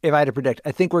if I had to predict,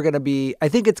 I think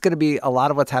it's going to be a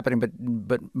lot of what's happening,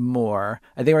 but more.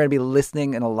 I think we're going to be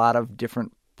listening in a lot of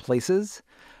different places.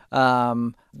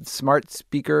 Smart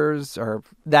speakers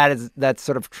that's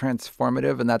sort of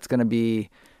transformative, and that's going to be.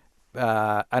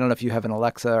 I don't know if you have an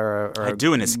Alexa or I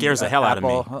do, and it scares the hell out of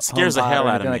me. It scares the hell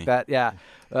out of me. Like that, yeah.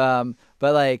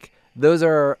 But like those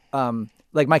are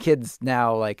like my kids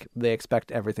now. Like they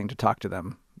expect everything to talk to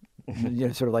them.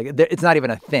 Sort of like it's not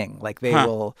even a thing. Like they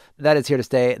will. That is here to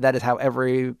stay. That is how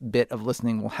every bit of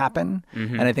listening will happen.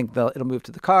 And I think it'll move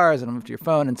to the cars. It'll move to your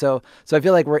phone. And so I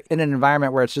feel like we're in an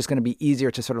environment where it's just going to be easier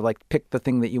to sort of like pick the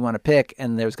thing that you want to pick.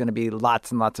 And there's going to be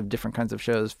lots and lots of different kinds of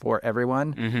shows for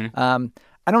everyone.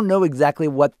 I don't know exactly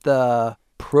what the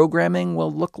programming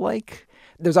will look like.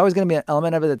 There's always going to be an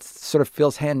element of it that sort of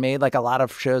feels handmade. Like a lot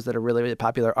of shows that are really, really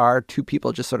popular are two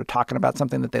people just sort of talking about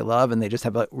something that they love and they just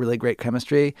have a really great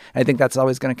chemistry. I think that's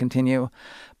always going to continue.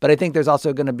 But I think there's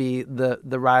also going to be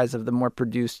the rise of the more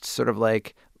produced sort of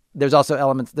like, there's also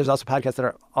podcasts that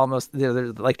are almost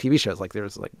they're like TV shows. Like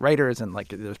there's like writers and like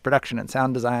there's production and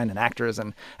sound design and actors.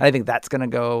 And I think that's going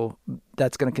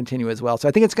to continue as well. So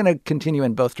I think it's going to continue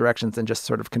in both directions and just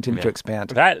sort of continue to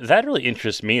expand. That really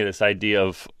interests me, this idea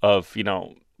of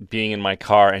being in my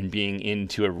car and being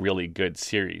into a really good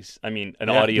series. I mean, an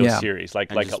audio series, I'm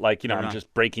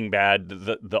just Breaking Bad,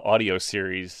 the audio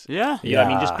series. Yeah. I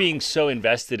mean, just being so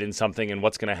invested in something and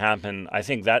what's going to happen. I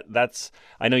think that's.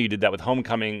 I know you did that with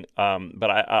Homecoming,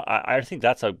 but I think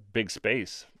that's a big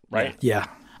space, right? Yeah.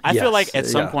 I feel like at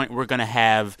some point we're going to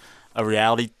have a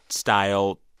reality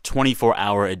style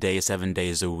 24-hour a day, 7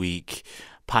 days a week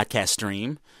podcast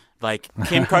stream. Like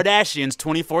Kim Kardashian's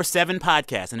 24/7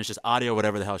 podcast, and it's just audio,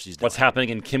 whatever the hell she's doing. What's happening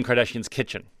in Kim Kardashian's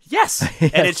kitchen? Yes.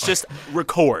 And it's just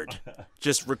record.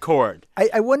 Just record.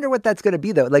 I wonder what that's going to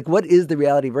be, though. Like, what is the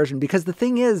reality version? Because the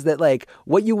thing is that, like,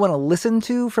 what you want to listen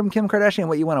to from Kim Kardashian,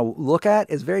 what you want to look at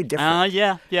is very different.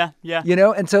 Yeah. You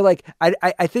know? And so, like,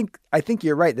 I think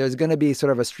you're right. There's going to be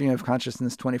sort of a stream of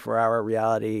consciousness 24-hour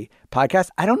reality podcast.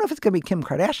 I don't know if it's going to be Kim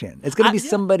Kardashian. It's going to be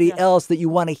somebody else that you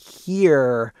want to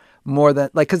hear more than,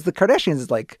 like, because the Kardashians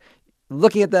is, like,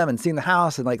 looking at them and seeing the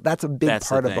house, and like that's a big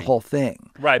part of the whole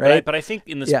thing, right? But I think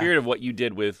in the spirit of what you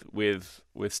did with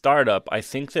Startup, I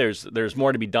think there's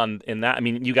more to be done in that. I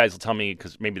mean, you guys will tell me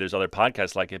because maybe there's other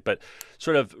podcasts like it, but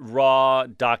sort of raw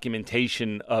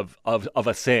documentation of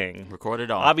a thing, recorded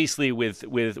all, obviously with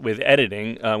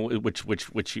editing, which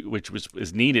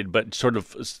is needed, but sort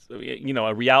of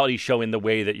a reality show in the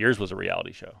way that yours was a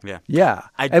reality show. Yeah.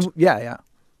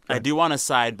 I do want to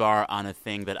sidebar on a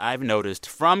thing that I've noticed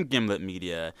from Gimlet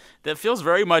Media that feels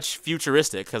very much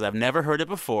futuristic because I've never heard it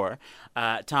before.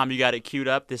 Tom, you got it queued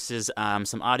up. This is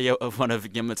some audio of one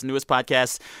of Gimlet's newest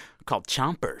podcasts called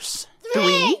Chompers.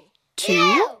 3,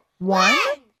 2, 1,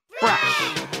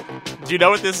 brush. Do you know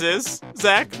what this is,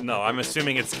 Zach? No, I'm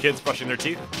assuming it's kids brushing their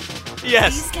teeth.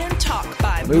 Yes. These can talk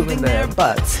by moving their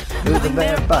butts. Moving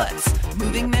their butts.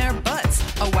 Moving their butts.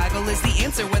 A waggle is the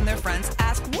answer when their friends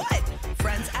ask what?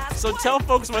 So tell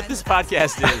folks what this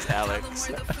podcast is, Alex.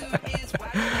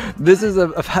 This is a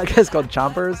podcast called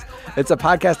Chompers. It's a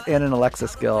podcast and an Alexa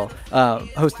skill,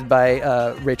 hosted by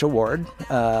Rachel Ward,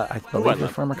 I believe your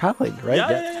former colleague, right?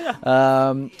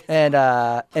 Yeah. And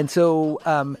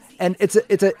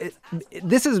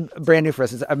this is brand new for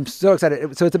us. I'm so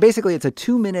excited. So it's a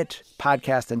 2-minute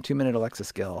podcast and 2-minute Alexa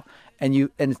skill.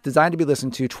 And it's designed to be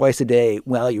listened to twice a day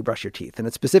while you brush your teeth. And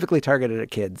it's specifically targeted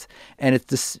at kids. And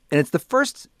it's the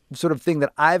first sort of thing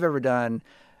that I've ever done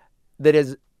that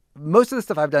is, most of the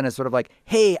stuff I've done is sort of like,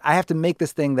 hey, I have to make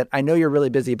this thing that I know you're really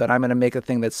busy, but I'm going to make a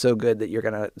thing that's so good that you're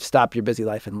going to stop your busy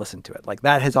life and listen to it. Like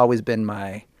that has always been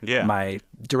my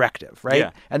directive, right?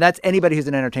 Yeah. And that's anybody who's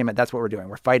in entertainment. That's what we're doing.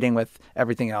 We're fighting with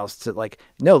everything else to like,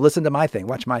 no, listen to my thing,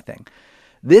 watch my thing.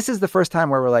 This is the first time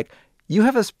where we're like, you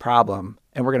have this problem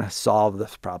and we're going to solve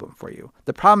this problem for you.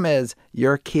 The problem is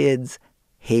your kids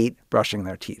hate brushing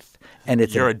their teeth. And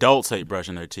it's your adults hate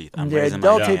brushing their teeth. Your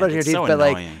adults hate brushing their teeth, so but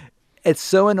annoying. like it's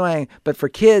so annoying. But for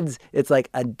kids, it's like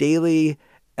a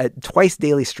twice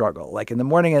daily struggle. Like in the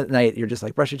morning and at night, you're just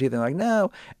like, brush your teeth. And they're like,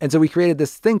 no. And so we created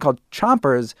this thing called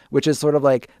Chompers, which is sort of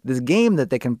like this game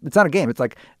that it's not a game. It's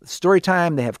like story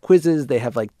time. They have quizzes. They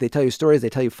tell you stories. They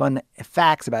tell you fun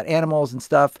facts about animals and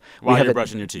stuff. While you're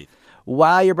brushing your teeth.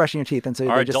 While you're brushing your teeth, and so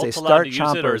they just say, "Start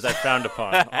Chompers." Use it, or is that frowned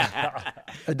upon?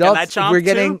 Adults,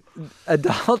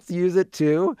 adults use it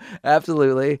too,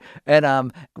 absolutely.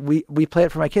 And we play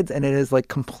it for my kids, and it has like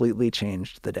completely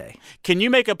changed the day. Can you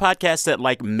make a podcast that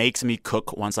like makes me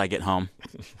cook once I get home?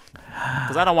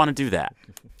 Because I don't want to do that.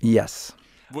 Yes.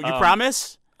 Will you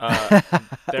promise?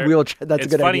 That's a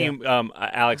good funny, idea.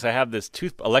 Alex, I have this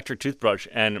electric toothbrush,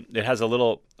 and it has a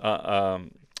little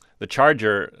the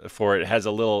charger for it has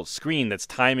a little screen that's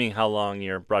timing how long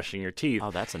you're brushing your teeth. Oh,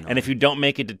 that's annoying. And if you don't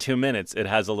make it to 2 minutes, it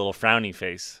has a little frowny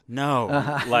face. No.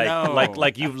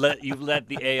 Like you've let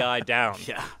the AI down.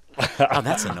 Yeah. Oh,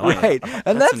 that's annoying. Right,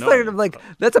 and that's sort of like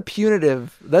that's a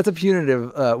punitive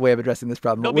way of addressing this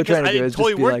problem. No, what we're because trying to do it is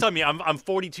totally just be worked like, on me. I'm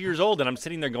 42 years old, and I'm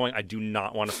sitting there going, I do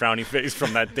not want a frowny face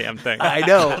from that damn thing. I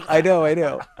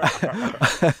know.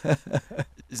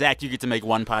 Zach, you get to make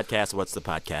one podcast. What's the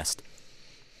podcast?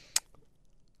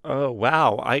 Oh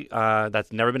wow!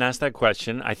 That's never been asked that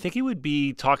question. I think it would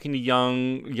be talking to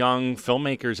young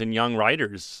filmmakers and young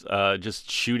writers, just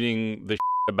shooting the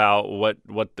about what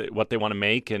they want to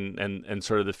make and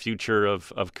sort of the future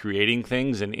of creating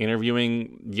things and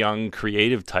interviewing young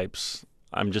creative types.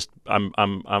 I'm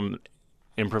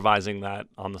improvising that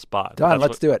on the spot. Done.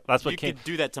 Let's do it. You could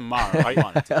do that tomorrow if you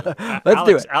wanted to. Let's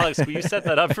do it. Alex, will you set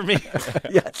that up for me?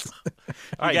 Yes.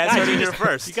 All right, you guys heard it here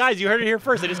first. You guys, you heard it here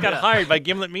first. I just got hired by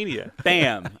Gimlet Media.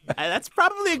 Bam. That's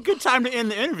probably a good time to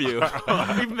end the interview.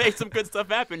 We've made some good stuff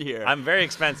happen here. I'm very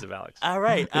expensive, Alex. All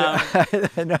right.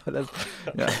 I know.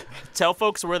 Tell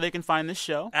folks where they can find this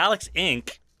show. Alex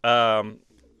Inc.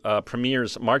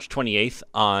 Premieres March 28th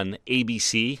on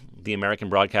ABC, the American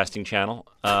Broadcasting Channel,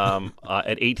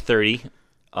 at 8:30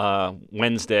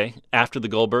 Wednesday, after the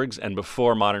Goldbergs and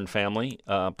before Modern Family.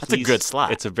 That's a good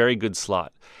slot. It's a very good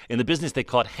slot. In the business, they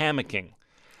call it hammocking.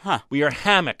 Huh. We are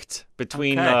hammocked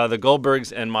between the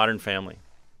Goldbergs and Modern Family.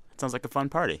 Sounds like a fun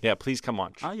party. Yeah, please come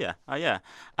watch. Oh, yeah.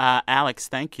 Alex,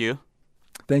 thank you.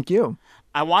 Thank you.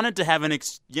 I wanted to have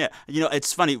it's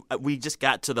funny. We just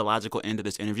got to the logical end of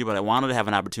this interview, but I wanted to have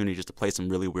an opportunity just to play some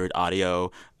really weird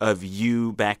audio of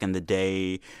you back in the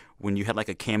day when you had like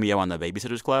a cameo on the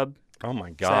Babysitters Club. Oh my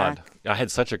God! Zach? I had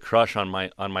such a crush on my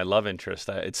love interest.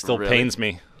 It still Really? pains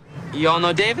me. You all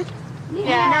know David?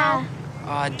 Yeah.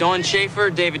 Dawn Schaefer,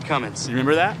 David Cummins. You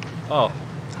remember that? Oh,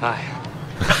 Hi.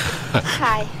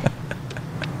 Hi.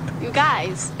 You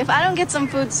guys, if I don't get some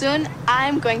food soon,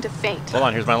 I'm going to faint. hold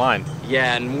on. Here's my line.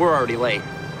 Yeah, and we're already late.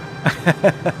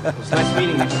 It was nice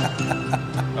meeting you.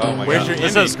 Oh my Where's God! your Listen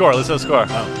to the ending? score. Listen to the score.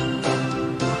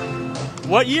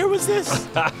 What year was this?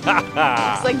 It's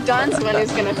like Dawn's the one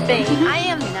who's going to faint. I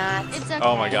am not. It's okay.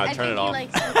 Oh my God! Turn it off.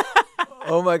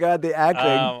 Oh my God, the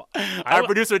acting. Our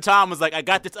producer Tom was like, "I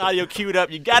got this audio queued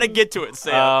up. You got to get to it,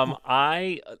 Sam."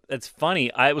 It's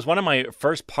funny. It was one of my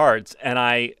first parts, and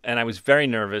I was very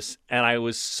nervous, and I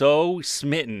was so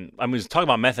smitten. I was talking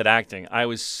about method acting. I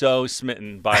was so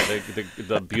smitten by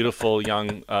the beautiful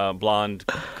young blonde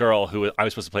girl who I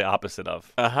was supposed to play opposite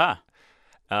of.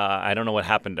 I don't know what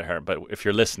happened to her, but if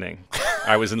you're listening,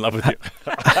 I was in love with you.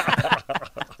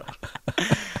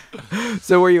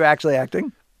 So were you actually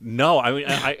acting? No, I mean,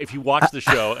 if you watch the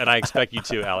show, and I expect you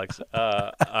to, Alex,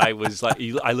 I was like,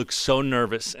 I look so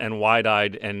nervous and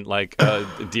wide-eyed and like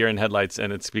deer in headlights,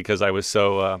 and it's because I was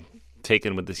so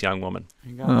taken with this young woman.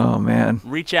 Oh man!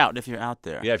 Reach out if you're out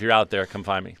there. Yeah, if you're out there, come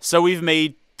find me. So we've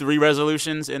made 3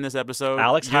 resolutions in this episode.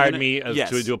 Alex You're hired gonna- me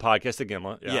Yes. to do a podcast at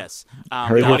Gimlet. Yeah. Yes.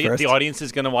 Heard it here first. The audience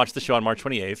is going to watch the show on March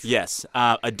 28th. Yes.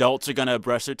 Adults are going to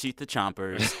brush their teeth to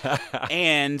chompers.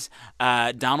 And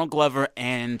Donald Glover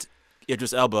and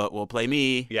Idris Elba will play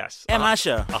me. Yes. And my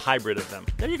show. A hybrid of them.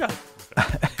 There you go.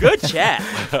 Good chat.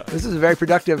 This is a very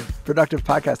productive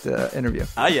podcast interview.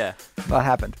 Oh, yeah. A lot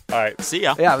happened. All right. See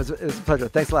ya. Yeah, it was a pleasure.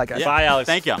 Thanks a lot, guys. Yeah. Bye, Alex.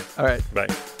 Thank you. All right. Bye.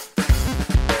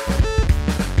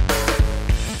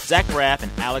 Zach Braff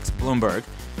and Alex Blumberg.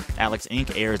 Alex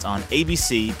Inc. airs on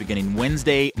ABC beginning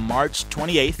Wednesday, March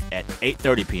 28th at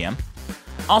 8:30 p.m.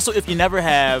 Also, if you never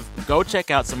have, go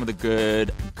check out some of the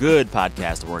good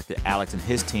podcast work that Alex and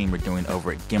his team are doing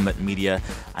over at Gimlet Media.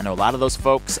 I know a lot of those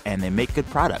folks, and they make good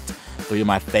product. 3 of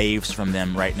my faves from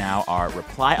them right now are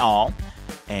Reply All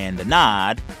and The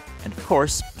Nod, and, of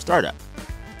course, Startup.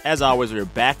 As always, we're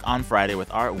back on Friday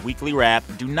with our weekly wrap.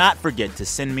 Do not forget to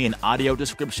send me an audio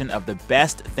description of the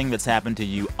best thing that's happened to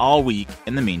you all week.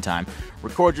 In the meantime,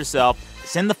 record yourself.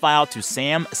 Send the file to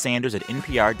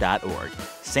samsanders@npr.org.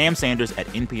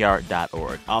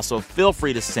 samsanders@npr.org. Also, feel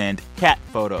free to send cat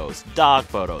photos, dog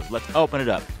photos. Let's open it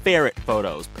up. Ferret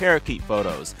photos, parakeet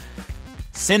photos.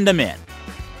 Send them in.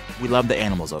 We love the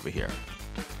animals over here.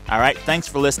 All right, thanks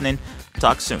for listening.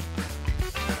 Talk soon.